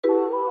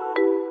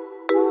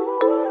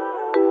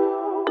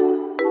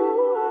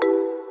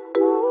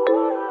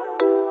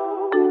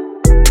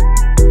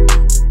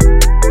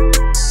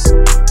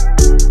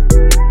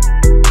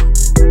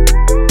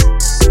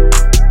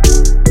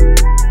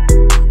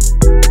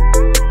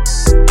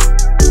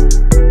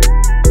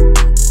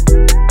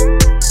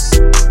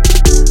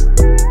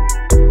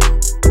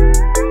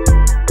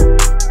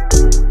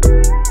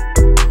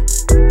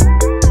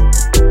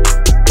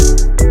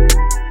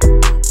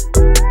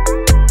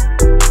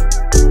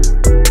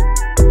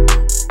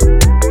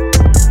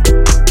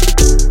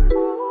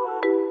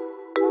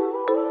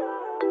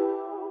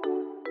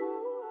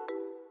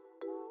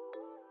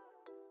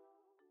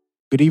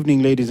Good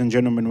evening, ladies and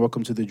gentlemen.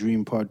 Welcome to the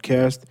Dream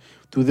Podcast.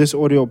 Through this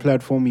audio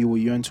platform, you will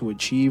yearn to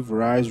achieve,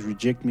 rise,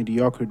 reject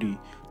mediocrity,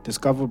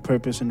 discover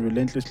purpose, and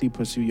relentlessly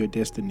pursue your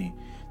destiny.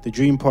 The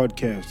Dream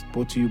Podcast,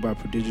 brought to you by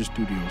Prodigious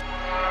Studios.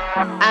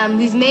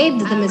 We've made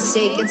the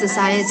mistake in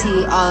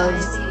society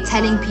of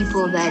telling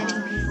people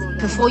that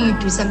before you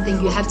do something,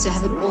 you have to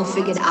have it all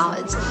figured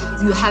out.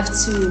 You have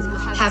to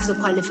have the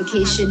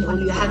qualification, or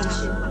you have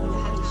to.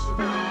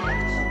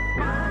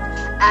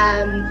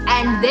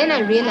 And then I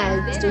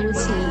realized,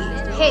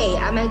 hey,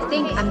 I might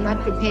think I'm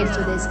not prepared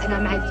for this, and I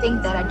might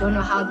think that I don't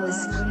know how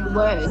this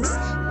works,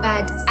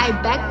 but I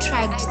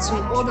backtracked to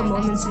all the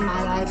moments in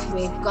my life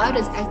where God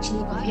was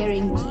actually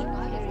preparing me.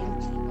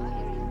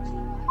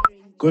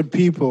 Good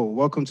people,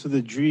 welcome to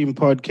the Dream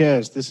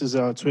Podcast. This is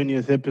our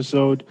 20th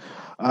episode.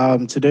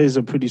 Today is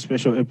a pretty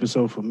special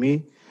episode for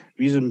me.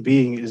 Reason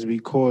being is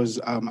because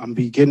I'm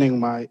beginning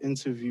my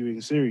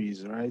interviewing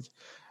series, right?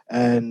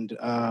 And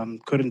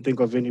couldn't think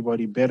of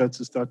anybody better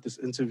to start this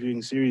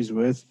interviewing series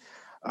with.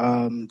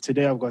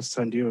 Today I've got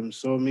Sthandiwe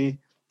Msomi,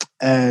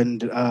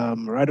 and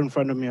right in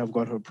front of me I've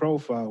got her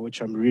profile, which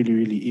I'm really,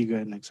 really eager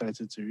and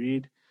excited to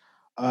read.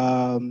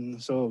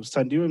 So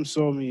Sthandiwe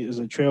Msomi is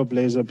a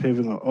trailblazer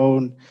paving her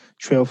own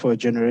trail for a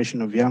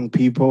generation of young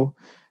people.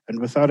 And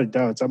without a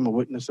doubt, I'm a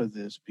witness of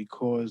this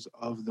because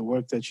of the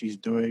work that she's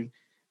doing,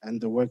 and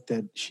the work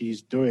that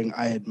she's doing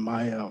I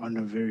admire on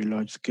a very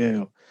large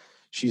scale.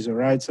 She's a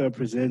writer,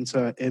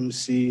 presenter,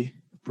 MC,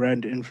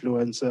 brand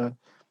influencer,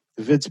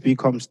 Wits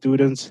BCom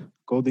student,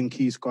 Golden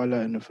Key scholar,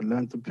 and a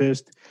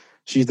philanthropist.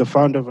 She's the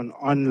founder of an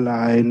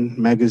online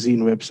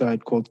magazine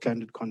website called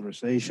Candid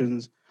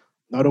Conversations.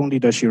 Not only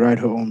does she write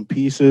her own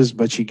pieces,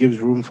 but she gives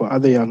room for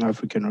other young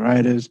African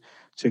writers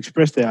to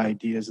express their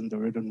ideas in the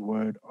written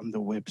word on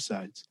the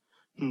website.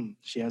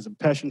 She has a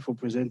passion for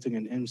presenting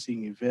and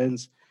emceeing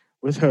events,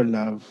 with her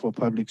love for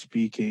public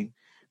speaking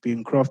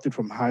being crafted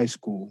from high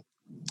school.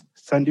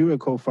 Sthandiwe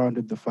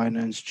co-founded the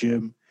Finance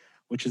Gym,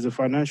 which is a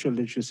financial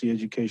literacy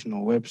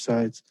educational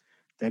website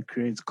that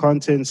creates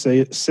content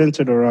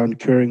centered around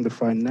curing the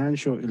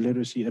financial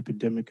illiteracy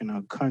epidemic in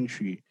our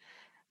country.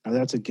 Now,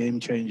 that's a game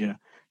changer.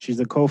 She's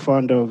the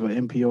co-founder of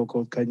an NPO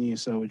called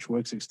Kanyisa, which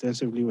works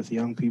extensively with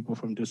young people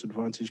from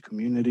disadvantaged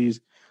communities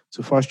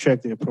to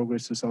fast-track their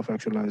progress to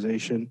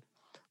self-actualization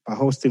by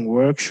hosting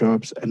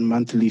workshops and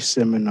monthly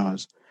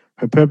seminars.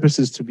 Her purpose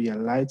is to be a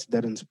light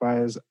that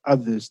inspires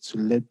others to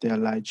let their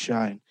light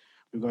shine.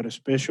 We've got a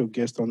special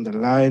guest on the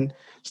line,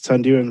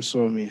 Sthandiwe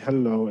Msomi.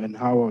 Hello, and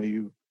how are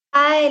you?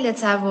 Hi,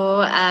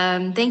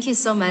 Letavo. Thank you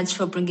so much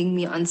for bringing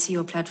me onto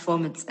your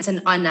platform. It's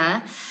an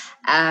honor.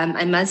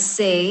 I must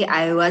say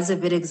I was a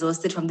bit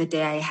exhausted from the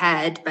day I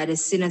had, but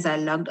as soon as I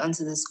logged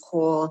onto this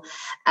call,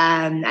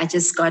 I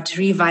just got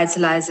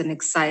revitalized and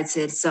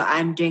excited. So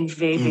I'm doing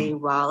very, very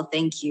well.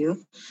 Thank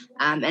you.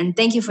 And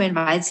thank you for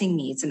inviting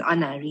me. It's an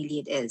honor, really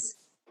it is.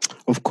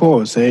 Of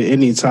course,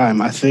 anytime.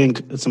 I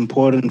think it's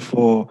important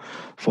for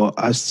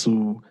us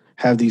to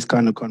have these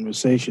kind of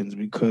conversations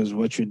because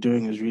what you're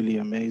doing is really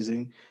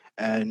amazing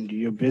and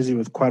you're busy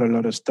with quite a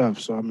lot of stuff.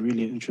 So I'm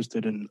really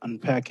interested in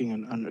unpacking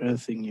and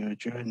unearthing your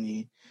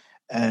journey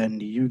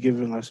and you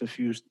giving us a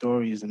few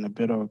stories and a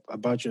bit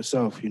about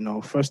yourself.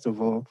 First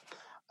of all,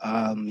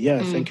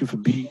 thank you for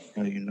being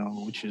here,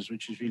 which is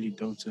really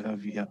dope to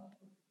have you here.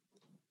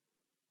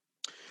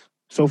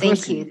 So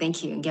firstly,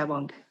 thank you,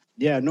 Ngiyabonga.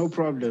 Yeah, no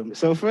problem.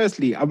 So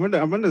firstly, I'm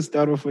gonna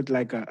start off with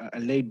like a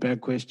laid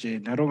back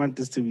question. I don't want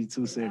this to be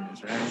too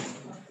serious, right?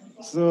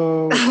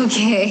 So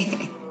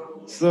Okay.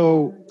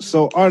 so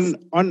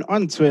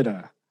on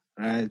Twitter,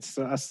 right?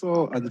 So I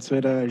saw on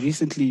Twitter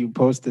recently you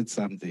posted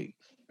something,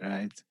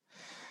 right?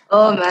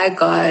 Oh my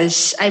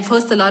gosh. I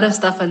post a lot of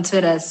stuff on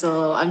Twitter,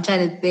 so I'm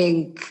trying to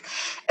think.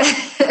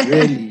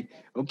 Really?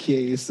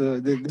 Okay,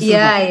 so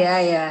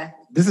Yeah.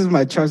 this is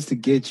my chance to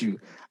get you.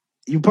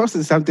 You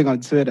posted something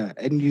on Twitter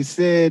and you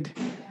said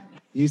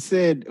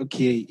Mjolo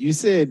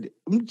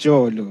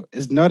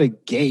is not a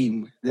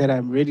game that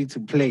I'm ready to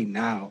play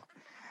now.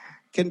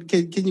 Can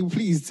you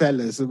please tell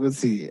us,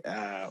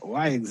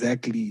 why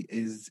exactly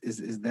is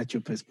that your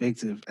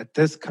perspective at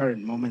this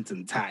current moment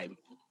in time?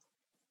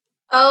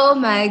 Oh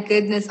my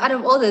goodness. Out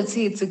of all the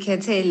tweets to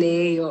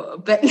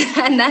Ketele, but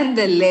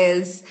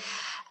nonetheless.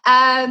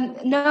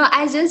 No,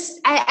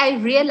 I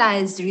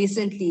realized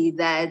recently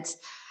that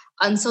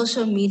on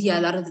social media, a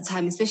lot of the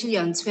time, especially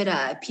on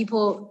Twitter,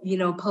 people,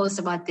 post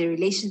about their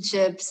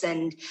relationships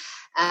and,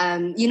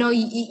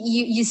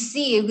 you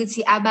see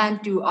ukuthi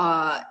abantu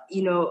are,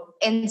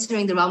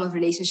 entering the realm of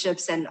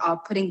relationships and are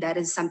putting that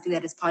as something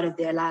that is part of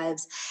their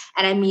lives.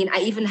 And I mean,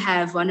 I even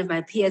have one of my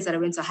peers that I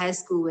went to high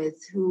school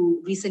with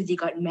who recently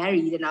got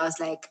married. And I was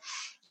like,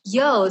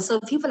 yo,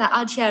 so people are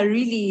out here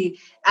really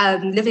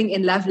living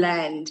in love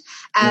land.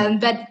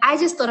 But I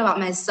just thought about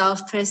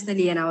myself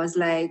personally and I was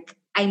like,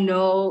 I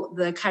know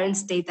the current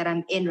state that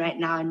I'm in right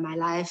now in my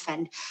life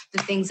and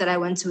the things that I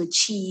want to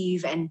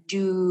achieve and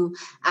do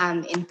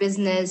in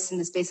business, in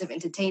the space of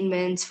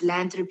entertainment,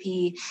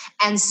 philanthropy.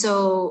 And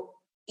so,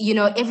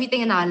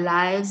 everything in our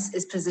lives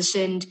is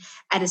positioned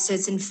at a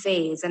certain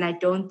phase. And I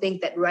don't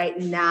think that right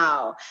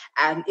now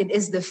it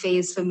is the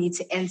phase for me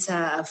to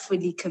enter a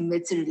fully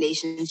committed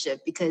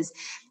relationship, because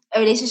a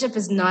relationship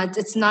it's not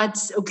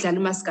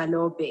uklaluma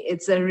skalope.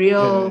 It's a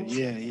real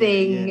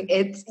thing.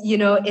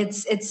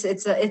 It's,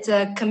 it's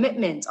a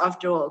commitment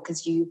after all,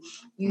 because you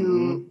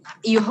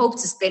hope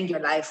to spend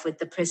your life with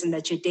the person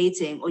that you're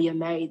dating or you're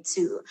married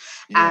to.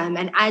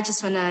 And I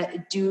just want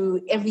to do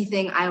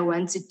everything I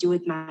want to do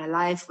with my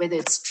life, whether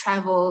it's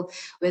travel,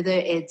 whether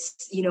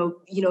it's,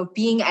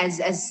 being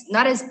as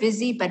not as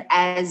busy, but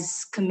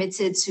as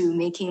committed to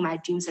making my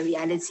dreams a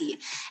reality.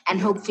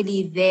 And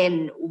hopefully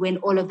then when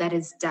all of that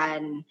is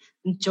done,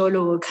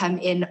 Jolo will come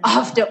in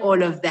after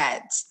all of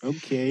that.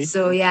 Okay.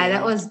 So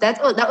that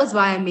was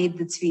why I made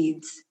the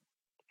tweets.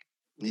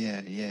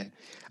 Yeah.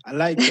 I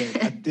like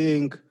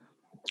that.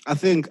 I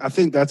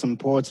think that's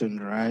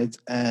important, right?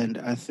 And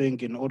I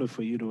think in order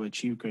for you to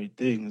achieve great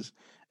things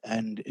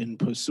and in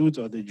pursuit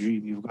of the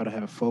dream, you've got to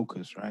have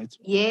focus, right?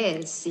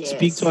 Yes.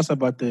 Speak to us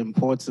about the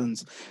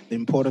importance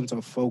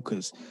of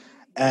focus.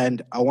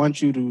 And I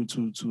want you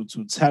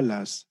to tell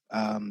us,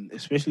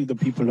 especially the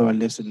people who are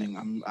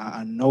listening.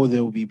 I know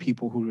there will be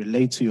people who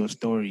relate to your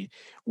story.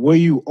 Were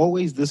you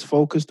always this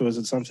focused, or is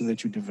it something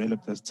that you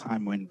developed as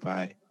time went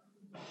by?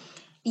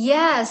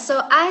 Yeah,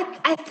 so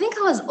I think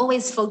I was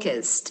always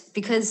focused,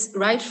 because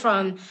right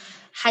from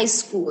high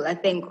school, I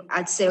think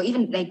I'd say, or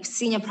even like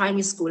senior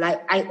primary school,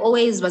 I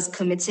always was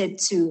committed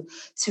to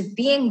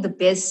being the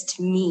best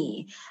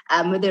me,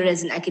 whether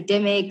it's in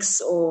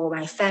academics or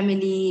my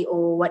family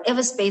or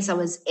whatever space I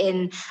was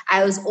in.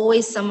 I was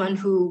always someone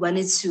who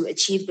wanted to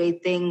achieve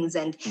great things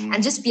and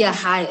just be a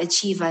high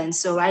achiever. And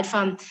so right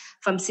from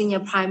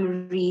senior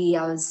primary,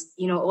 I was,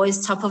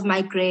 always top of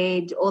my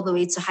grade all the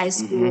way to high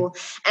school.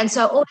 And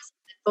so I always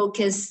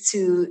focused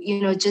to,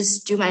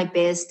 just do my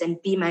best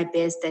and be my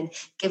best and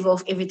give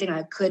off everything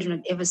I could in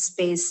whatever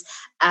space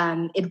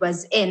it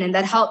was in. And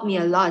that helped me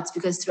a lot,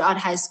 because throughout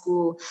high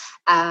school,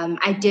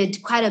 I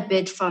did quite a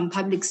bit, from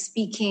public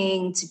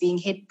speaking to being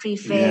head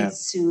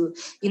prefect to,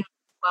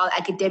 well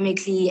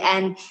academically.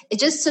 And it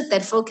just took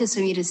that focus for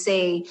me to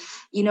say,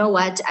 you know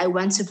what, I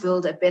want to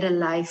build a better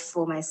life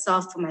for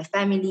myself, for my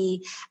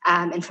family,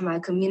 and for my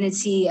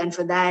community. And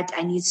for that,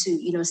 I need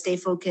to, stay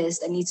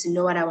focused. I need to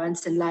know what I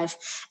want in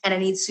life, and I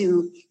need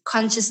to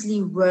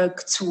consciously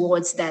work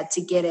towards that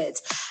to get it.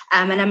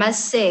 And I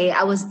must say,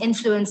 I was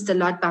influenced a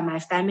lot by my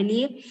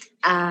family,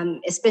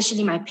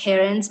 especially my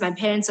parents. My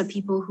parents are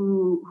people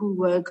who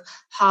work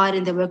hard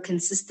and they work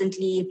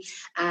consistently.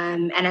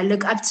 And I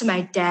look up to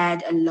my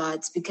dad a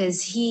lot,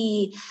 because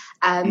he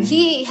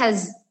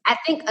has, I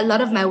think a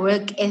lot of my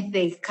work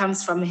ethic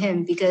comes from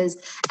him, because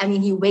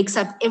he wakes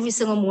up every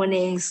single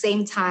morning,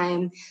 same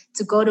time,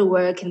 to go to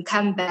work and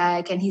come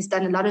back. And he's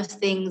done a lot of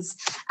things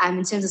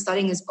in terms of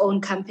starting his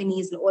own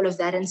companies and all of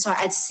that. And so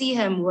I'd see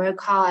him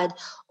work hard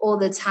all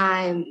the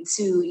time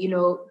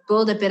to,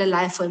 build a better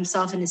life for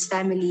himself and his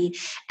family.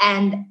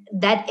 And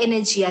that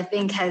energy, I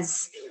think,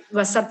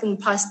 was something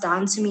passed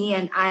down to me,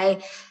 and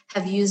I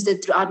have used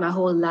it throughout my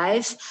whole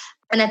life.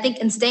 And I think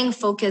in staying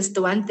focused,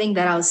 the one thing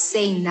that I'll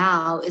say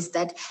now is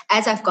that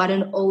as I've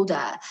gotten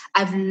older,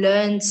 I've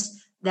learned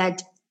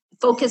that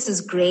focus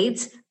is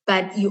great,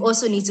 but you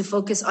also need to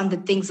focus on the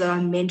things that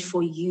are meant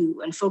for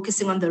you and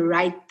focusing on the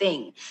right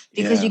thing,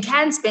 because you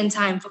can spend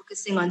time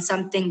focusing on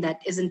something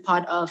that isn't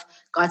part of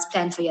God's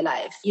plan for your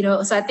life.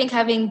 So I think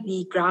having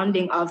the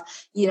grounding of,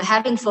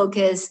 having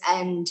focus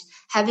and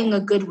having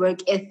a good work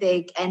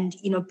ethic and,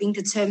 being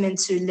determined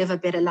to live a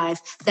better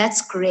life,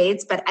 that's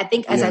great. But I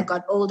think as I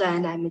got older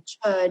and I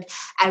matured,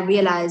 I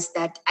realized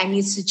that I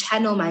need to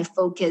channel my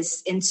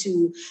focus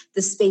into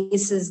the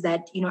spaces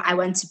that, I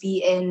want to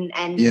be in,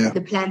 and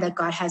the plan that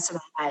God has for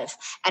my life.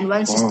 And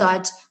once you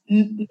start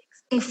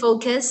mixing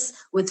focus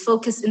with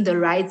focus in the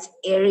right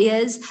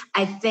areas,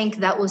 I think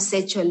that will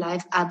set your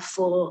life up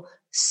for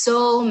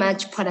so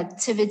much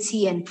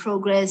productivity and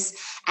progress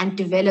and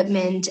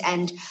development.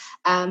 And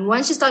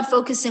once you start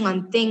focusing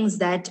on things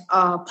that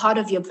are part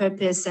of your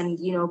purpose and,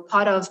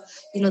 part of,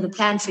 the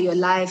plan for your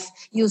life,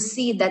 you'll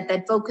see that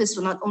that focus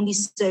will not only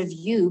serve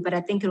you, but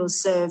I think it will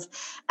serve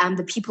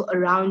the people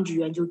around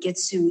you, and you'll get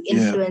to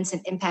influence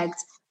and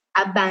impact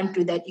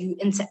abantu that you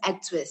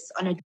interact with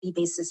on a daily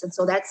basis. And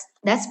so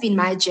that's been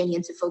my journey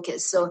into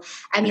focus. So,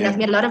 I've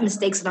made a lot of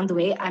mistakes along the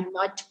way. I'm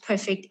not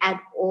perfect at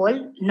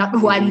all,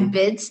 not one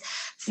bit,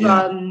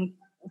 from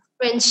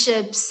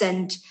friendships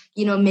and,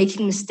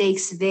 making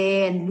mistakes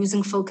there and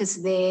losing focus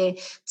there,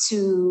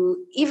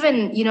 to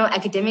even,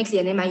 academically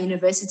and in my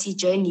university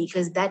journey,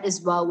 because that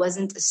as well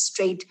wasn't a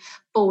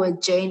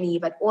straightforward journey.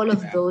 But all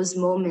of those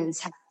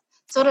moments have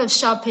sort of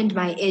sharpened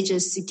my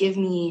edges to give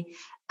me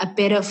a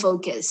better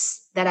focus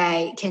that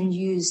I can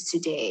use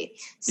today.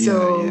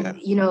 So,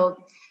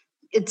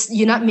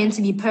 you're not meant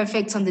to be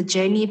perfect on the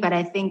journey, but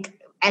I think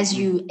as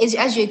you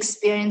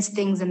experience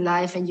things in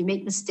life and you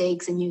make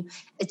mistakes and you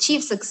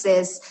achieve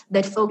success,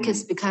 that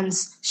focus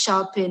becomes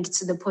sharpened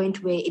to the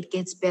point where it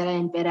gets better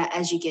and better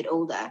as you get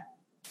older.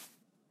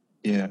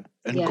 Yeah.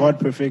 And Yeah. God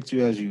perfects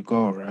you as you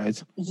go,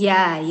 right?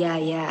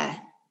 Yeah.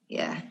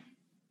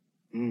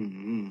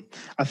 Mm-hmm.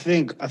 I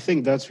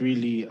think that's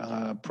really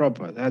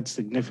proper. That's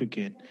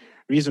significant.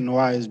 Reason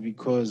why is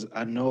because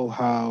I know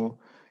how,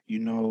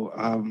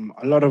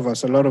 a lot of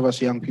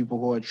us young people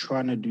who are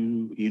trying to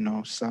do,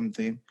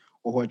 something,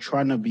 or who are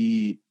trying to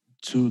be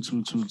to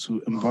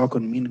embark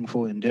on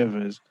meaningful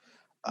endeavors,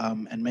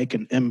 and make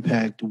an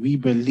impact. We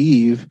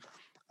believe,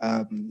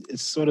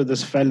 it's sort of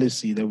this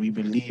fallacy that we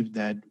believe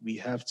that we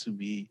have to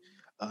be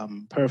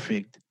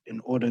perfect in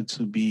order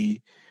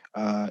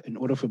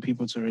for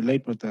people to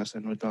relate with us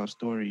and with our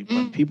story.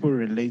 But people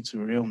relate to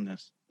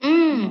realness,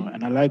 Mm.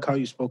 And I like how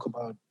you spoke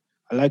about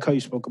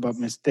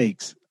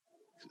mistakes.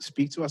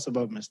 Speak to us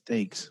about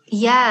mistakes,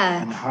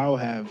 Yeah. and how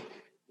have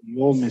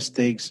your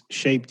mistakes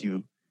shaped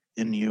you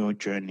in your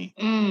journey?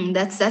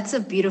 That's a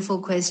beautiful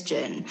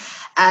question,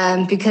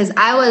 because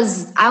I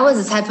was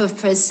the type of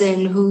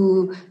person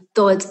who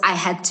thought I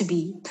had to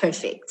be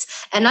perfect,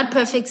 and not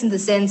perfect in the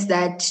sense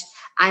that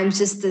I'm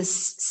just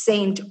this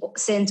saint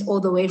all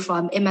the way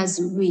from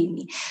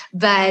Emazulwini,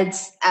 but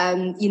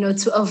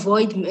to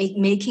avoid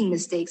making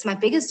mistakes. My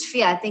biggest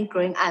fear, I think,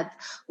 growing up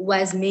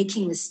was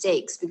making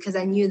mistakes, because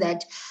I knew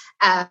that.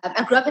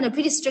 I grew up in a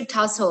pretty strict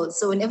household,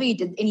 so whenever you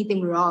did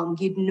anything wrong,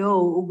 you'd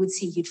know,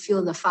 Uguti, you'd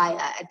feel the fire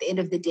at the end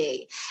of the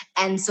day,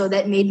 and so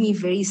that made me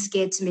very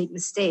scared to make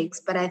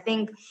mistakes. But I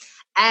think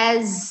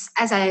as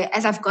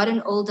I've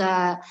gotten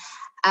older,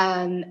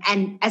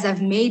 and as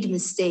I've made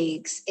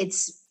mistakes,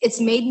 it's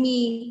made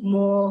me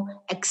more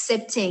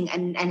accepting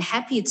and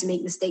happy to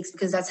make mistakes,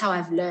 because that's how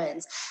I've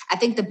learned. I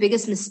think the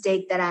biggest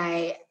mistake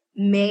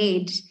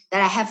made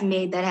that I have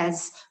made that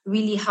has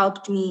really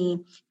helped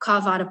me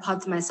carve out a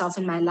part of myself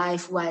in my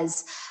life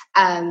was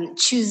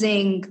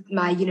choosing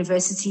my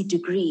university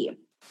degree.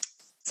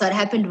 So what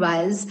happened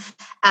was,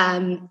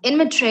 in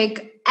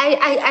matric,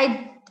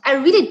 I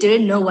really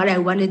didn't know what I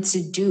wanted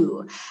to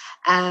do.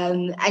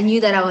 I knew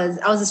that I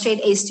was a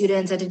straight A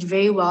student. I did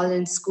very well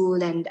in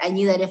school, and I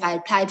knew that if I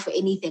applied for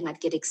anything,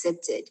 I'd get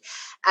accepted.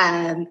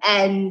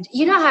 And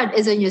you know how it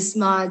is when you're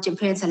smart. Your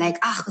parents are like,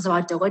 because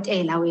about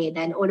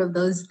and all of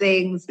those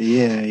things.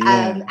 Yeah,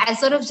 yeah. I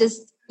sort of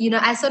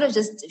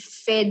just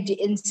fed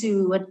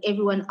into what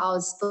everyone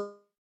else thought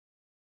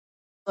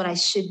what I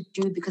should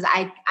do, because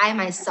I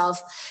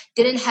myself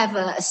didn't have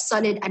a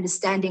solid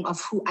understanding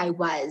of who I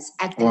was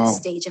at that Wow.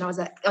 stage, and I was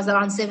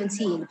around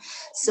 17,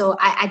 so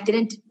I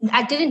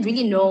didn't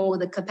really know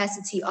the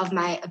capacity of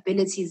my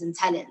abilities and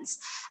talents,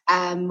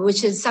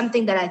 which is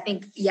something that I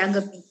think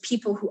younger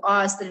people who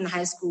are still in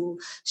high school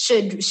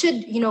should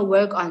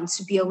work on,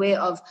 to be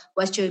aware of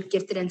what you're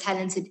gifted and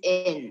talented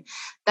in.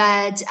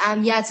 But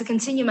yeah, to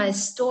continue my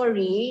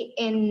story,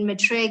 in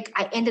matric,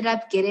 I ended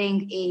up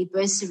getting a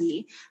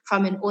bursary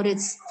from an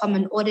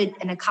audit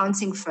and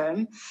accounting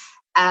firm.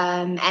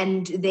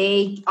 And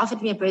they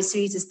offered me a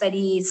bursary to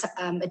study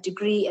a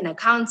degree in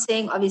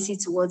accounting, obviously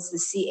towards the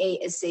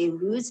CASA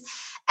route.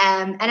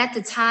 And at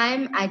the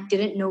time, I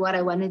didn't know what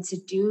I wanted to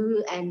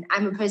do. And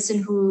I'm a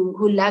person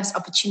who loves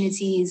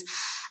opportunities.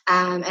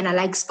 And I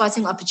like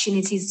spotting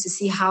opportunities to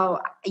see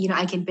how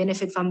I can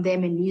benefit from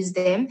them and use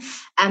them.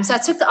 So I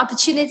took the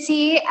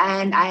opportunity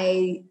and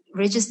I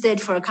registered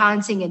for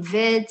accounting at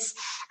WITS.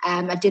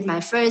 I did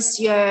my first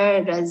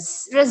year. It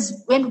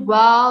went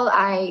well.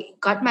 I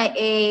got my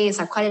A's.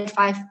 I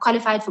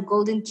qualified for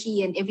Golden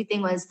Key, and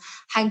everything was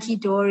hunky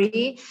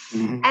dory.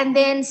 Hmm. And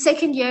then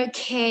second year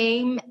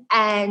came,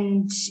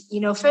 and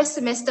first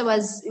semester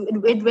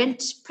it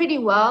went pretty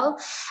well.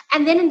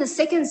 And then in the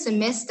second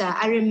semester,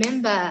 I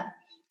remember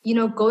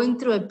going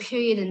through a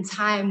period in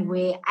time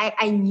where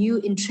I knew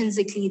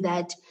intrinsically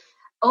that,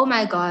 oh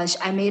my gosh,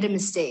 I made a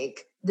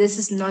mistake. This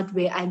is not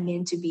where I'm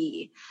meant to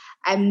be.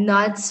 I'm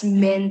not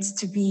meant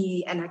to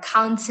be an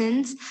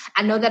accountant.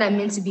 I know that I'm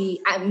meant to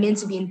be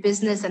in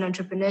business and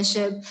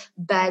entrepreneurship,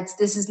 but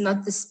this is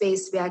not the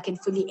space where I can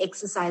fully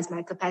exercise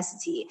my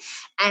capacity.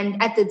 And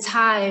at the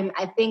time,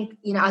 I think,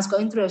 I was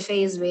going through a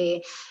phase where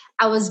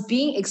I was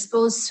being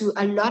exposed to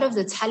a lot of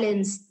the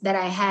talents that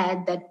I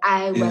had that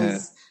I Yeah.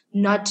 was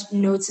not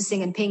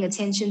noticing and paying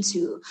attention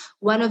to.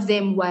 One of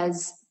them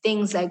was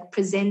things like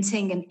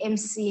presenting and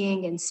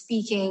emceeing and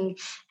speaking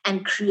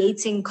and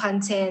creating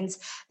content.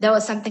 That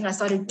was something I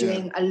started Yeah.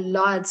 doing a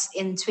lot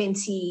in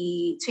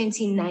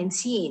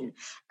 2019.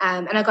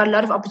 And I got a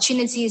lot of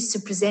opportunities to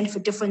present for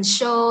different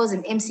shows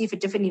and MC for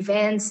different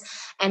events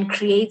and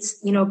create,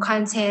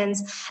 content.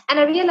 And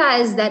I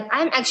realized that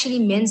I'm actually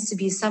meant to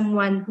be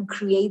someone who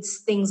creates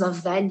things of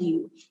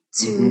value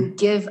to Hmm.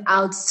 give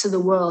out to the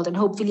world, and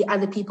hopefully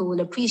other people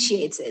will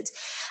appreciate it.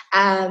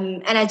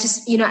 And I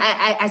just,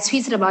 I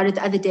tweeted about it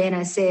the other day, and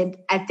I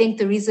said, I think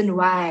the reason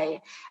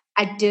why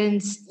I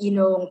didn't,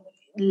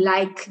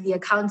 like the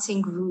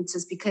accounting route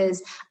is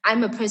because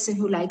I'm a person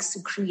who likes to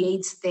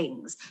create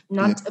things,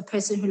 Yeah. not a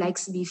person who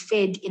likes to be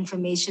fed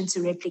information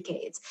to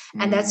replicate.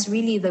 And Hmm. that's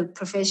really the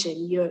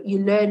profession. You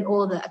learn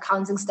all the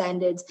accounting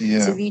standards to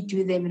Yeah.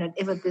 redo them in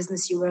whatever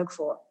business you work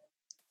for.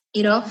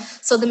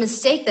 So the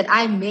mistake that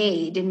I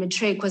made in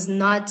matric was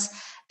not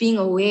being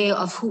aware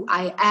of who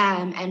I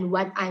am and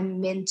what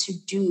I'm meant to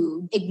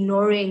do,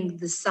 ignoring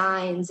the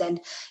signs. And,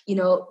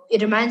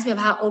 it reminds me of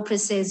how Oprah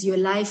says, your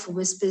life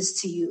whispers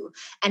to you.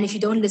 And if you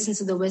don't listen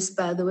to the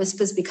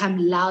whispers become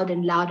loud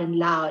and loud and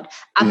loud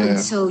up Yeah.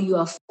 until you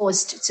are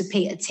forced to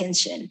pay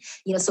attention.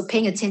 So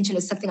paying attention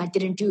is something I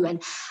didn't do.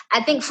 And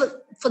I think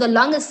for the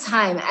longest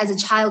time as a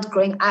child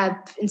growing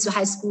up into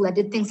high school, I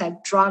did things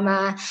like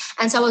drama.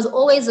 And so I was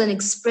always an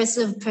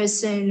expressive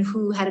person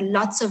who had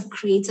lots of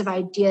creative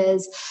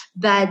ideas.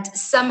 But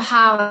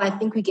somehow I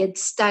think we get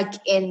stuck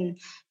in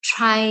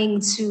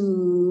trying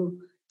to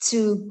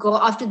go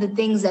after the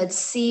things that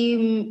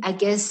seem, I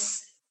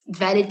guess,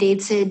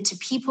 validated to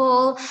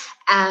people.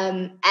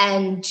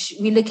 And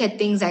we look at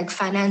things like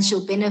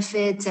financial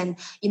benefits and,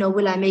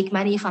 will I make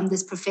money from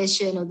this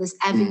profession or this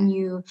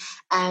avenue?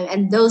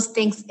 And those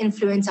things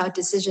influence our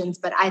decisions.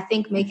 But I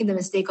think making the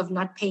mistake of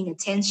not paying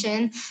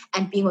attention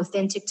and being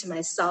authentic to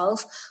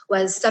myself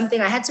was something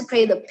I had to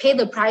pay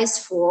the price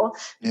for.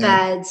 Yeah.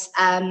 But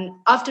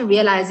after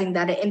realizing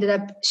that, I ended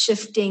up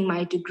shifting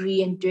my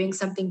degree and doing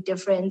something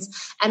different,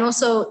 and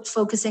also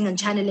focusing on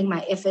channeling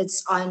my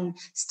efforts on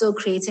still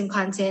creating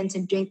content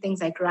and doing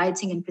things like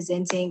writing and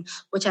presenting,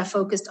 which I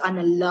focused on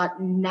a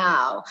lot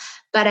now.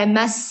 But I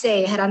must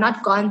say, had I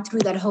not gone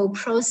through that whole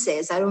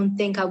process, I don't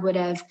think I would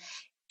have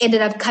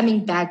ended up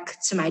coming back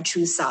to my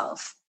true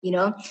self.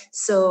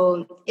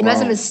 So it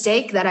was a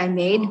mistake that I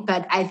made,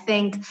 but I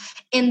think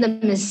in the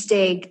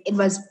mistake, it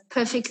was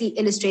perfectly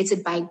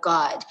illustrated by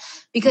God.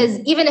 Because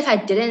even if I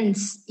didn't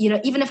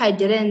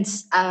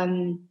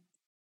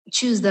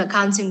choose the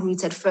accounting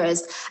route at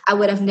first, I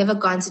would have never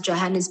gone to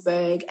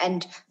Johannesburg.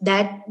 And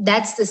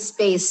that's the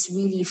space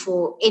really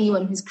for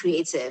anyone who's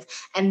creative.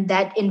 And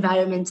that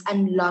environment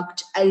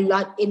unlocked a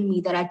lot in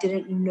me that I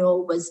didn't know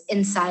was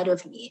inside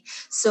of me.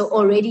 So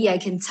already I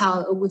can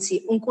tell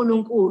ukuthi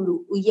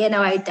uNkulunkulu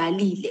uyena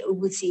wayidalile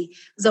ukuthi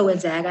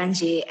kuzokwenzeka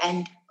kanje.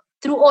 And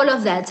through all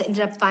of that, I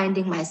ended up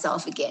finding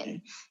myself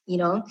again,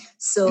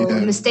 So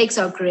mistakes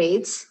are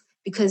great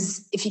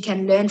because if you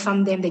can learn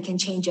from them, they can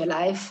change your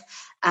life.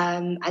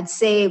 I'd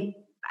say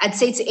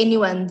to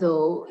anyone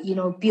though,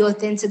 be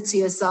authentic to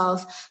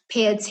yourself,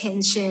 pay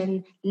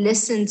attention,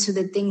 listen to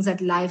the things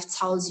that life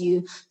tells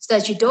you so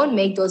that you don't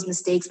make those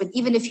mistakes. But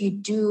even if you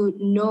do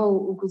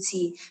know,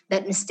 Uguti,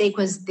 that mistake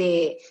was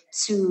there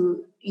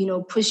to,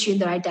 push you in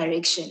the right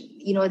direction.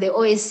 They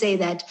always say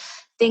that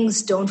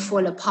things don't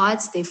fall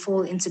apart, they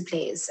fall into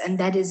place. And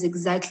that is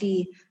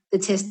exactly the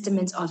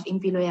testament of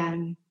Impilo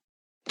Yami.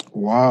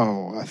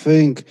 Wow. I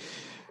think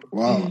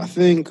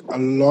a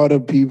lot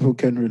of people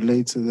can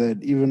relate to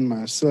that, even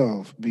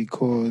myself,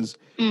 because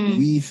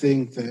we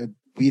think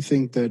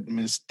that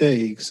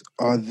mistakes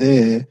are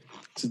there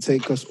to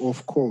take us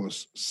off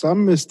course.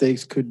 Some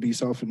mistakes could be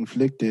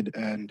self-inflicted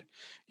and,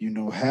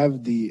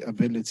 have the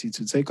ability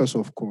to take us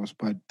off course.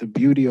 But the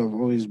beauty of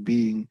always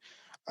being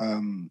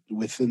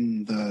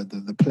within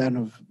the plan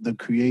of the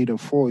creator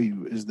for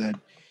you is that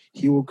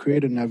he will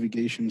create a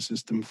navigation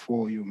system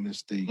for your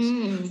mistakes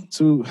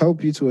to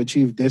help you to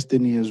achieve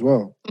destiny as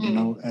well,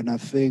 And I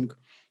think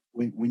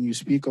when you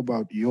speak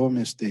about your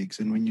mistakes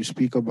and when you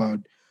speak about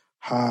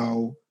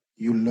how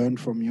you learn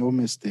from your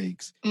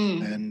mistakes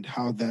and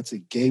how that's a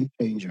game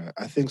changer,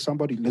 I think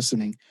somebody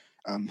listening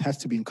has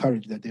to be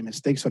encouraged that their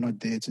mistakes are not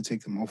there to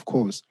take them off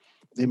course.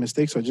 Their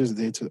mistakes are just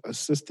there to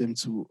assist them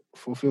to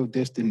fulfill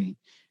destiny.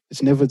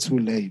 It's never too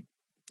late,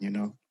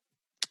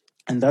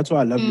 And that's why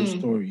I love your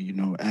story,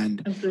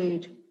 And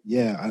agreed.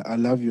 Yeah, I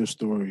love your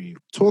story.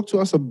 Talk to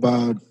us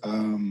about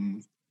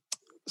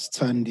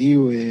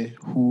Sthandiwe,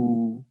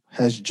 who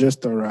has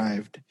just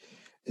arrived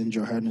in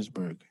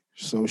Johannesburg.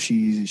 So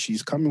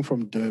she's coming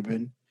from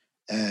Durban,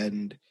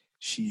 and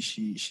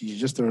she's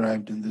just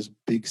arrived in this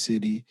big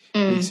city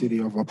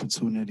of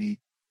opportunity.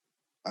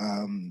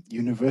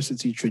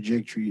 University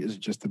trajectory is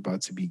just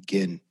about to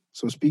begin.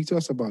 So speak to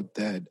us about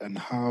that and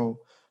how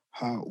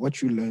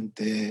what you learned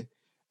there,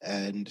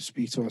 and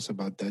speak to us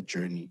about that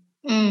journey.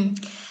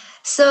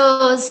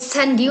 So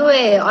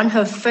Sthandiwe, on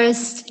her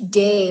first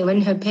day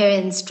when her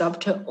parents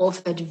dropped her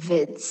off at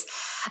Wits,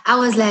 I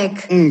was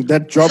like,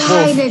 that drop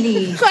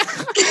finally.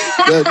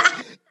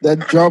 off.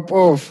 that drop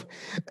off.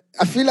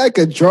 I feel like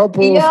a drop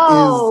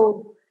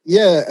off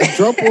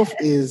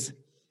is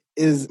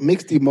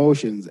mixed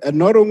emotions. And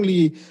not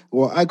only,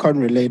 I can't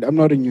relate. I'm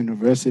not in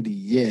university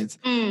yet,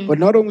 but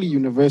not only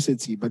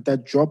university, but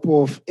that drop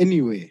off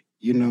anyway.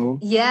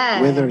 Yeah.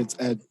 Whether it's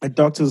at a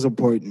doctor's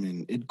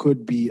appointment, it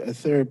could be a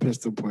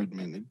therapist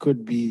appointment, it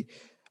could be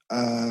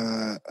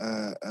a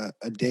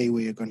day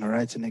where you're going to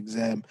write an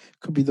exam, it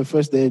could be the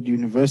first day at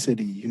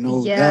university,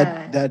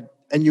 that,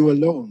 and you're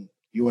alone.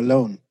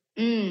 No,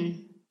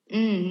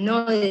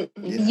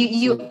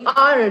 you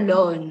are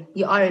alone.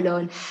 You are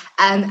alone.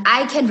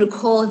 I can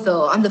recall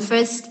though on the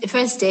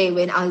first day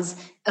when I was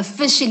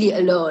officially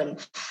alone.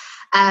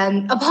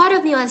 A part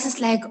of me was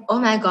just like, oh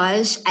my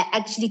gosh, I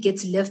actually get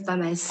to live by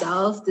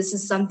myself. This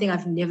is something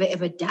I've never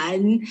ever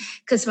done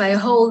because my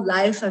whole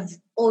life I've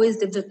always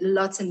lived with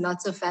lots and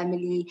lots of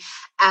family.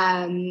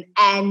 And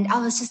I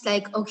was just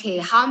like, okay,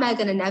 how am I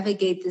going to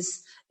navigate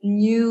this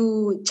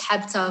new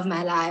chapter of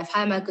my life?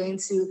 How am I going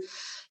to,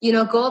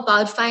 go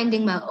about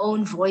finding my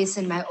own voice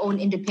and my own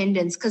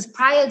independence? Because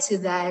prior to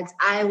that,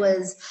 I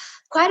was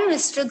quite a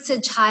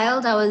restricted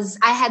child.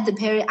 I have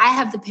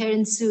the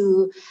parents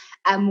who,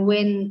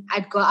 when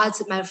I'd go out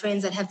with my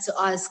friends, I'd have to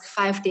ask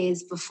 5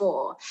 days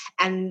before,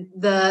 and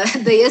the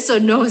the yes or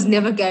no is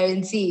never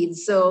guaranteed.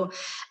 So,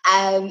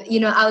 I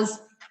was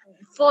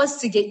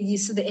forced to get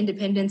used to the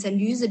independence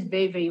and use it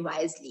very, very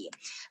wisely.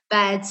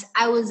 But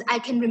I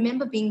can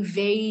remember being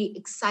very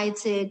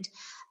excited,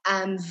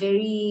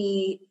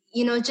 very,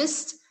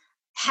 just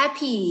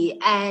happy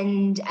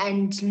and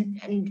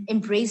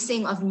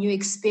embracing of new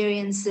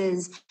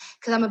experiences,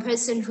 because I'm a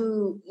person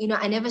who,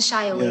 I never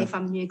shy away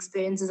from new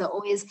experiences. I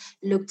always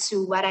look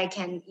to what I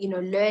can,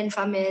 learn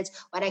from it,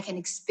 what I can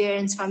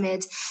experience from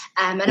it.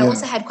 And I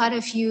also had quite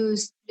a few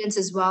students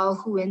as well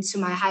who went to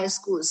my high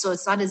school. So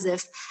it's not as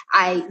if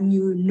I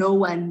knew no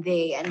one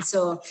there. And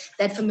so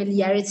that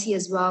familiarity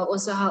as well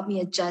also helped me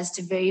adjust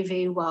very,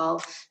 very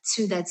well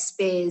to that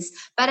space.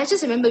 But I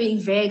just remember being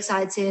very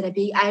excited.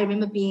 I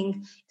remember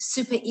being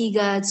super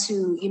eager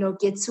to,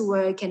 get to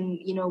work and,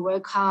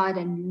 work hard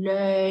and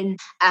learn.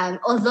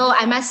 Although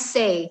I must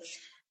say,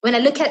 when I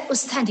look at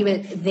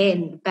Sthandiwe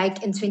then,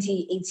 back in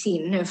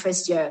 2018, her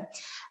first year,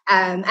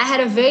 I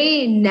had a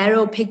very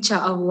narrow picture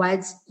of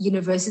what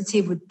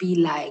university would be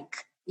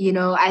like.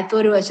 I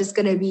thought it was just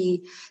going to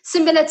be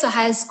similar to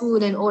high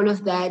school and all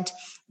of that.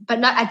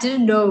 But I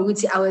didn't know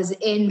which I was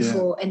in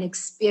for an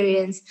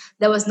experience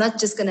that was not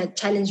just going to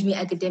challenge me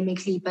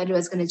academically, but it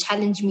was going to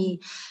challenge me,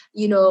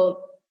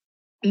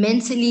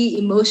 mentally,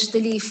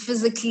 emotionally,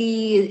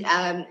 physically,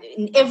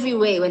 in every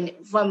way,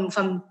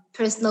 from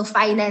personal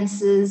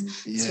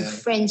finances to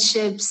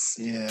friendships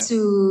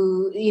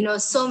to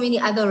so many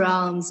other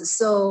realms.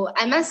 So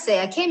I must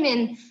say I came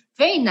in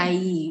very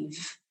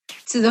naive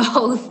to the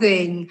whole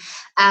thing,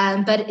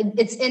 but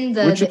it's in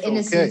the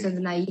innocence and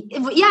the naive.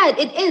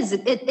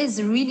 It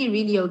is really,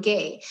 really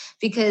okay,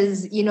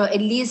 because at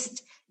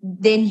least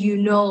then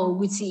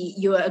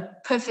you're a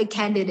perfect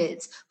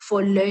candidate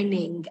for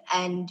learning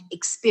and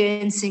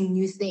experiencing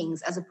new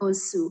things, as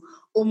opposed to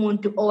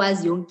umuntu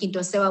owazi yonke into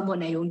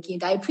sewabona yonke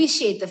into. I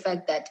appreciate the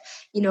fact that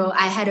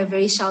I had a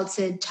very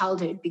sheltered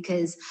childhood,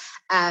 because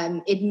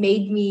it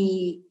made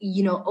me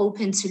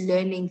open to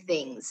learning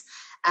things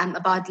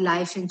about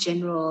life in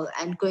general,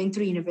 and going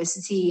through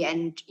university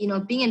and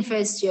being in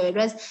first year.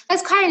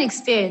 That's quite an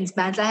experience,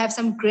 man. I have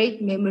some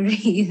great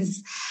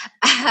memories.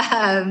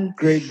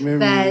 Great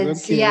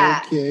memories.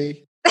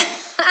 Okay.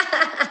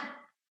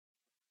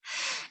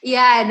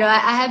 Yeah, no,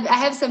 I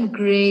have some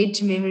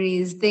great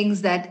memories,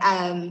 things that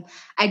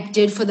I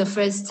did for the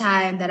first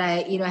time that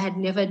I had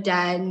never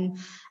done.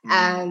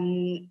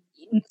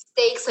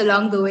 Mistakes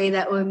along the way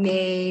that were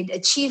made,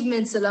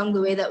 achievements along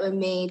the way that were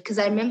made. Because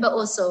I remember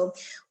also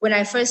when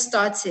I first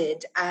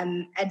started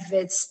at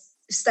Wits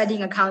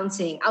studying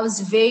accounting, I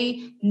was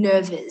very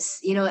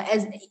nervous,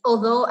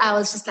 although I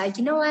was just like,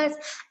 what,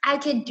 I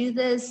can do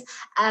this.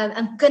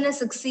 I'm going to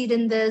succeed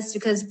in this,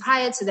 because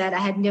prior to that, I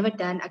had never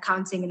done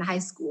accounting in high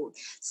school.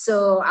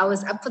 So I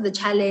was up for the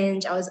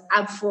challenge. I was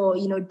up for,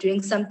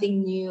 doing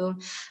something new.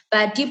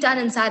 But deep down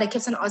inside, I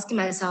kept on asking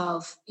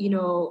myself,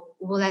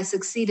 will I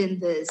succeed in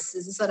this?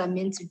 Is this what I'm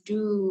meant to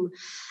do?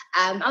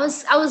 I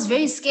was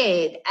very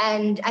scared.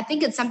 And I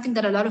think it's something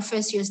that a lot of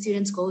first year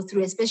students go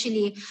through,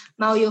 especially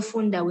Mauyo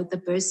Funda with the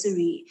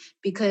bursary,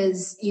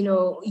 because,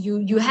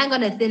 you hang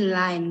on a thin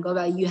line,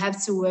 Goba. You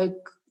have to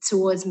work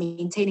towards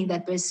maintaining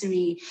that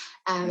bursary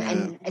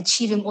and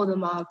achieving all the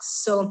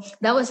marks. So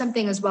that was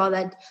something as well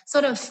that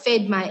sort of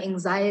fed my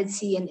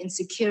anxiety and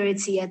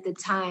insecurity at the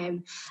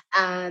time.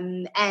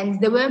 And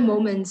there were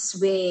moments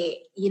where,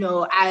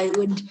 I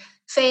would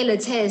fail a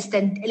test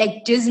and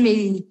like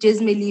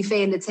dismally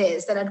fail a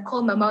test. And I'd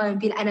call my mom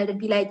and I'd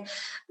be like,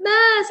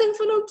 I'm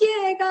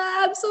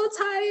so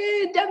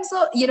tired. I'm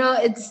so,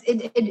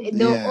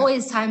 there were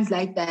always times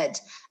like that.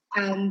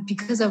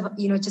 Because of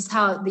just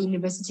how the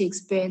university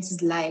experience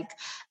is like.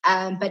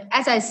 But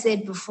as I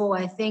said before,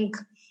 I think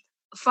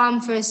from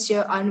first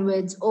year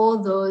onwards,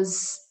 all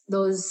those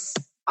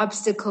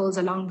obstacles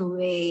along the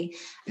way,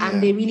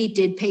 they really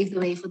did pave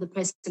the way for the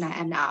person I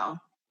am now.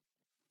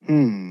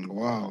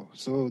 Wow.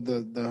 So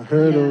the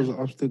hurdles,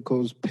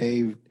 obstacles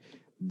paved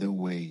the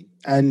way,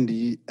 and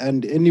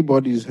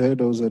anybody's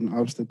hurdles and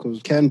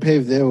obstacles can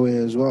pave their way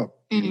as well.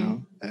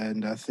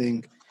 And I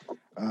think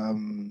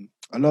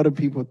a lot of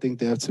people think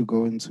they have to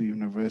go into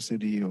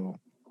university or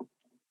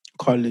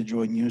college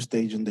or a new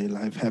stage in their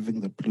life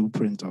having the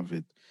blueprint of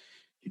it.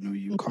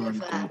 You can't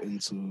go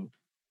into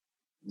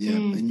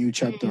a new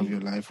chapter of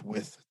your life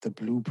with the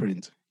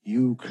blueprint.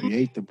 You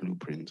create the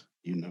blueprint,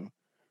 And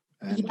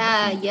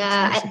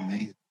that's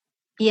amazing.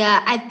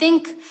 I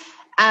think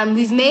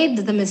we've made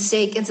the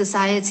mistake in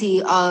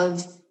society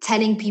of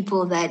telling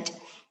people that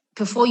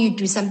before you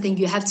do something,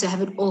 you have to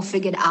have it all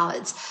figured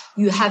out.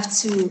 You have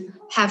to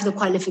have the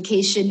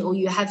qualification, or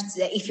you have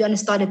to, if you want to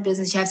start a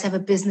business, you have to have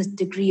a business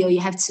degree, or you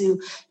have to,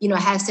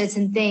 have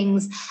certain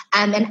things.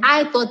 And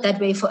I thought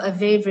that way for a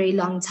very, very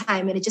long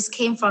time. And it just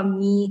came from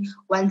me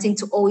wanting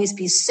to always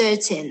be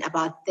certain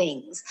about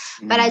things.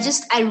 But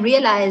I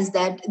realized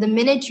that the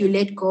minute you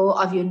let go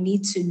of your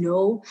need to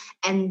know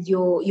and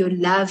your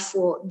love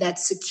for that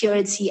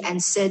security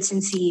and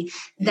certainty,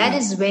 that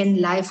is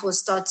when life will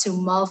start to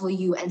marvel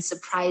you and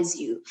surprise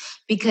you.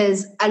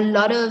 Because a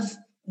lot of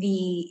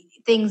the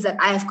things that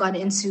I've gone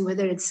into,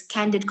 whether it's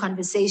candid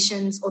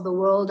conversations or the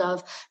world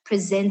of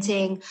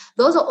presenting,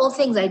 those are all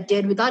things I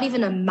did without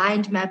even a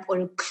mind map or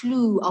a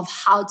clue of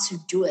how to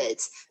do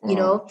it.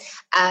 Wow.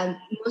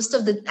 Most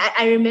of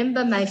I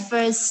remember my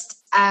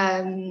first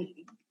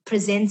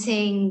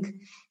presenting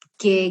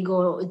gig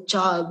or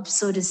job,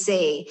 so to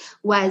say,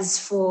 was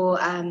for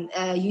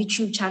a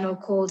YouTube channel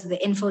called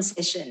The Info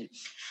Session.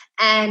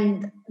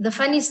 And the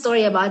funny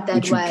story about that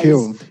Which you was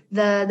killed.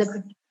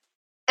 the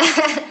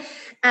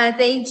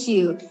thank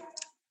you.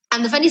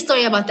 And the funny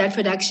story about that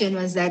production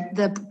was that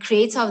the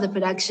creator of the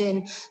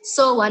production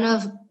saw one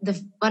of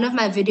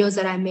my videos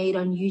that I made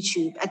on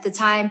YouTube. At the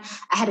time,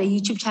 I had a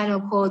YouTube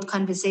channel called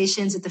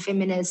Conversations with the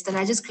Feminist, and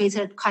I just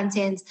created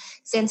content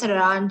centered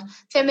around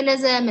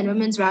feminism and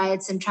women's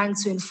rights and trying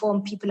to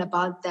inform people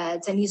about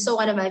that. And he saw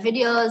one of my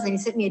videos and he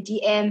sent me a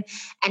DM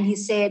and he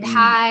said,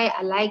 "Hi,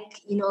 I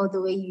like,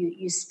 the way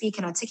you speak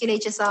and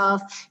articulate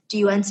yourself. Do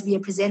you want to be a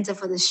presenter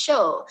for this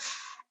show?"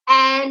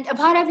 And a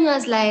part of me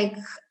was like,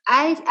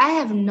 I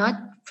have not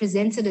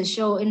presented a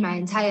show in my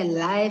entire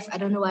life. I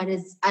don't know what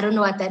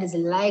that is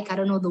like. I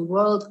don't know the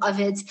world of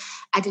it.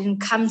 I didn't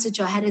come to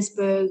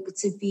Johannesburg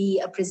to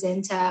be a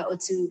presenter or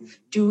to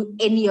do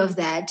any of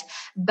that.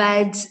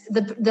 But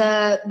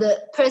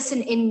the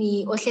person in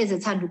me,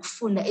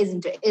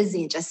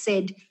 isn't just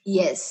said,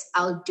 yes,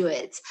 I'll do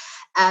it.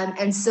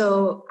 And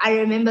so I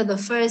remember the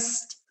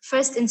first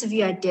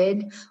interview I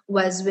did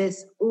was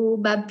with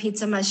Uba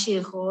Peter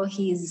Mashiro.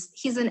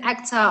 He's an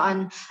actor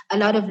on a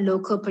lot of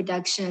local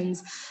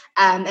productions.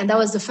 And that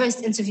was the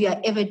first interview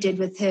I ever did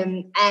with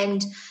him.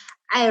 And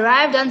I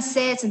arrived on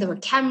set and there were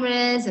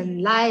cameras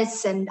and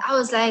lights. And I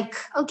was like,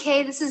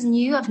 okay, this is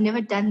new. I've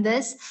never done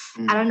this.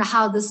 I don't know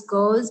how this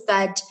goes.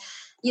 But,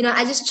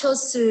 I just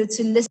chose to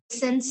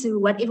listen to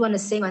what everyone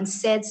was saying on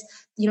set,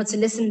 to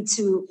listen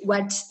to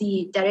what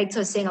the director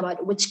was saying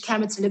about which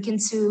camera to look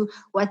into,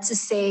 what to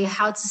say,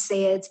 how to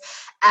say it.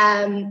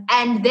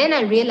 And then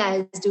I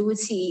realized,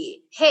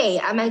 Uti, hey,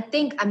 I might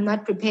think I'm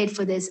not prepared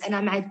for this, and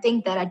I might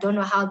think that I don't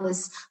know how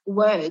this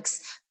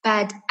works.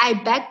 But I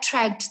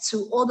backtracked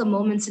to all the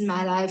moments in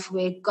my life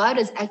where God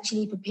was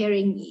actually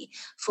preparing me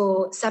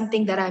for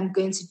something that I'm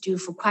going to do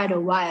for quite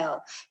a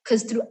while.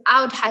 Because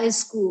throughout high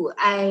school,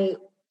 I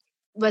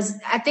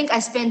think I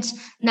spent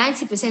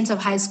 90% of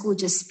high school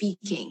just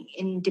speaking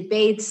in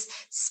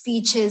debates,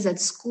 speeches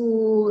at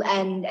school,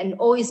 and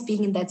always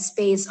being in that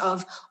space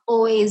of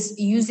always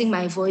using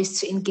my voice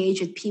to engage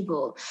with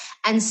people.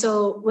 And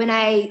so when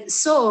I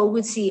saw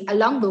Wutsi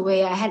along the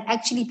way, I had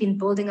actually been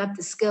building up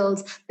the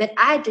skills that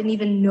I didn't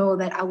even know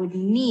that I would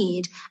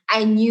need.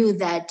 I knew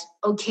that,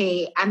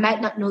 okay, I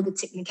might not know the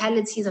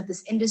technicalities of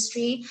this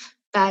industry,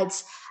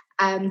 but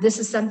this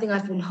is something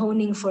I've been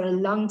honing for a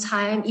long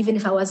time, even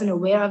if I wasn't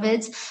aware of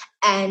it.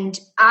 And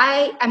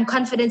I am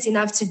confident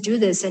enough to do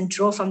this and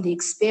draw from the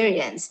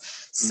experience.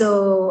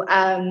 So,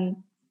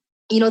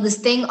 this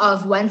thing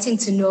of wanting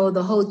to know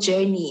the whole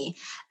journey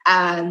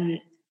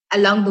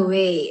along the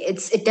way,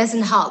 it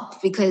doesn't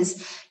help,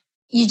 because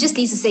you just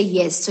need to say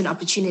yes to an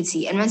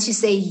opportunity. And once you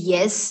say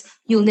yes,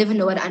 you'll never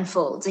know what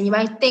unfolds. And you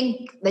might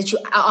think that you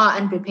are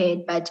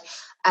unprepared, but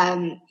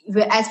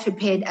we're as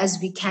prepared as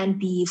we can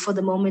be for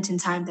the moment in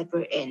time that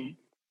we're in.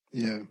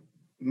 Yeah.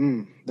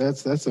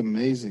 That's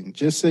amazing.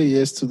 Just say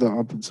yes to the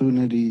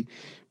opportunity,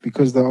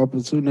 because the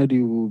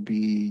opportunity will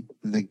be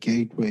the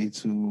gateway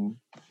to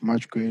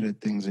much greater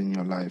things in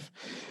your life.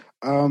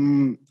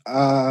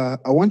 I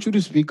want you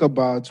to speak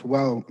about,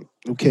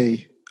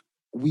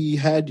 we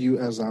had you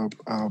as our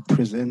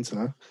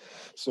presenter.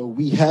 So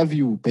we have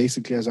you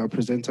basically as our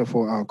presenter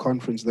for our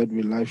conference that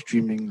we're live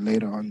streaming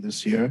later on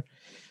this year.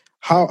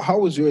 How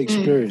was your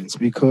experience?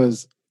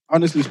 Because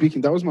honestly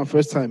speaking, that was my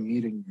first time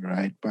meeting you,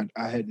 right? But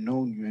I had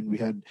known you and we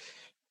had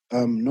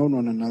known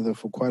one another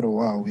for quite a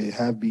while. We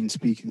have been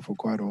speaking for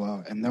quite a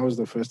while. And that was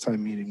the first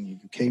time meeting you.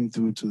 You came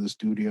through to the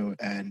studio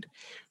and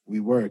we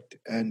worked.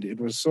 And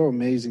it was so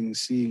amazing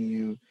seeing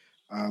you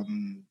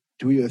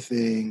do your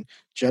thing,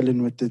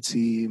 gelling with the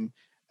team.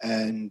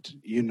 And,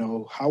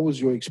 how was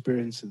your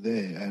experience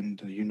there?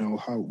 And,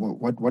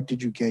 what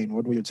did you gain?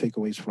 What were your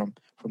takeaways from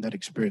that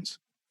experience?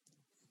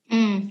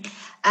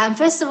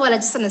 First of all, I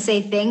just want to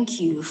say thank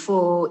you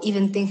for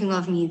even thinking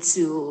of me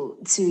to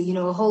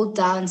hold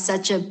down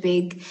such a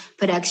big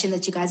production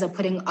that you guys are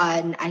putting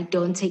on. I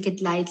don't take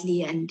it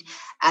lightly, and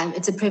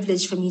it's a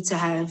privilege for me to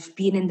have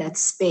been in that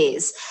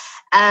space.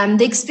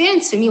 The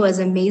experience for me was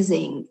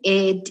amazing.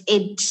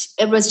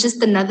 It was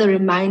just another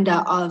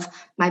reminder of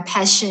my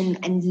passion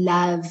and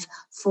love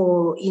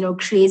for,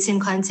 creating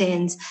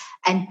content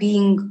and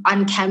being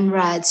on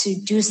camera to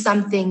do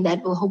something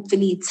that will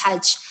hopefully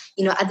touch,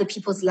 other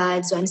people's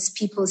lives once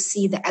people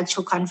see the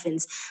actual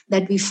conference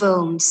that we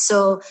filmed.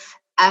 So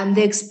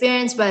the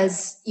experience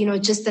was,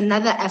 just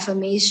another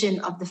affirmation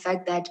of the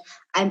fact that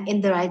I'm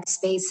in the right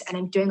space and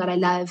I'm doing what I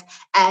love,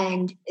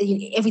 and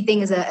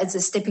everything is a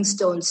stepping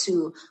stone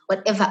to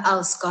whatever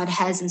else God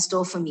has in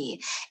store for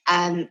me.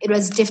 It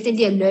was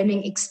definitely a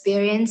learning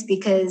experience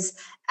because,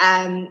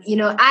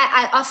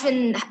 I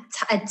often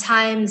at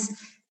times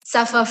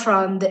suffer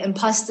from the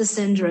imposter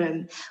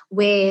syndrome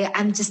where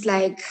I'm just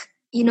like,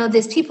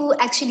 there's people who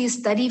actually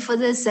study for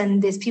this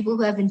and there's people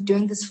who have been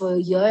doing this for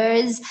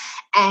years.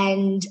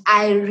 And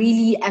I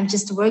really am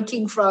just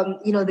working from,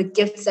 the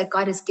gifts that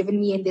God has given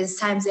me. And there's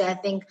times where I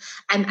think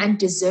I'm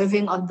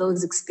undeserving of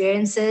those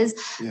experiences.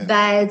 Yeah.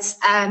 But,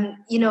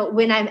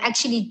 when I'm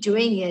actually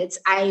doing it,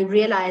 I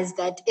realize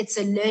that it's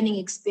a learning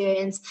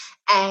experience.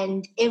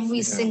 And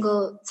every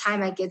single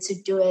time I get to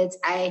do it,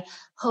 I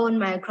hone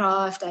my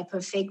craft, I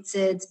perfect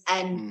it.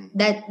 And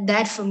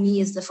that for me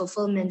is the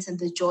fulfillment and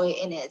the joy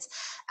in it.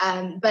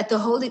 But the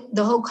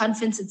whole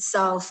conference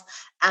itself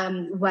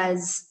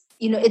was,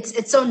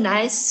 it's so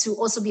nice to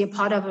also be a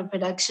part of a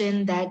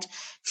production that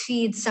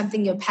feeds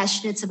something you're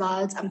passionate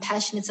about. I'm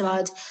passionate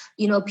about,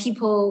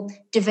 people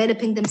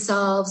developing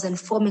themselves and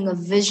forming a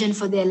vision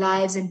for their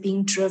lives and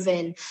being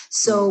driven.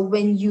 So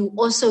when you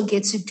also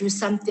get to do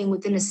something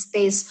within a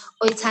space,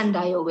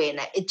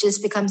 it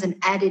just becomes an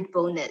added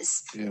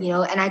bonus,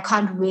 and I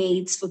can't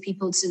wait for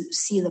people to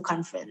see the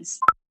conference.